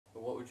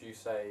would you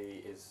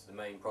say is the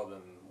main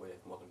problem with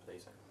modern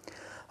policing?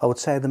 I would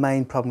say the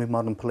main problem with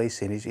modern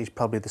policing is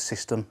probably the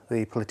system,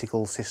 the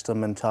political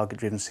system and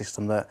target-driven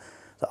system that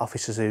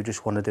officers who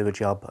just want to do a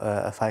job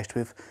are faced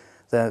with.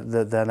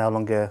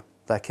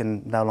 They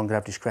can no longer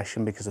have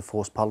discretion because of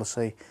force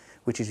policy,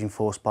 which is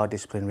enforced by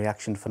disciplinary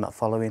action for not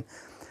following.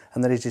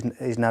 And there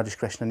is no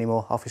discretion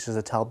anymore. Officers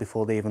are told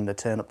before they even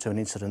turn up to an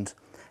incident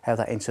how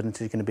that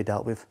incident is going to be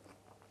dealt with.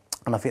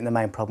 And I think the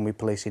main problem with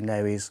policing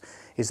now is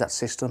that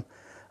system.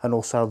 And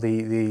also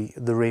the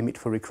remit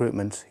for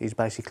recruitment is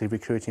basically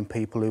recruiting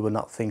people who are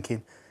not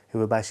thinking,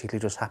 who are basically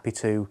just happy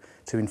to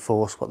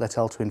enforce what they're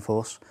told to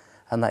enforce.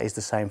 And that is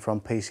the same from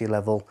PC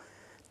level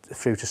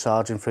through to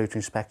sergeant, through to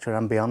inspector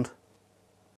and beyond.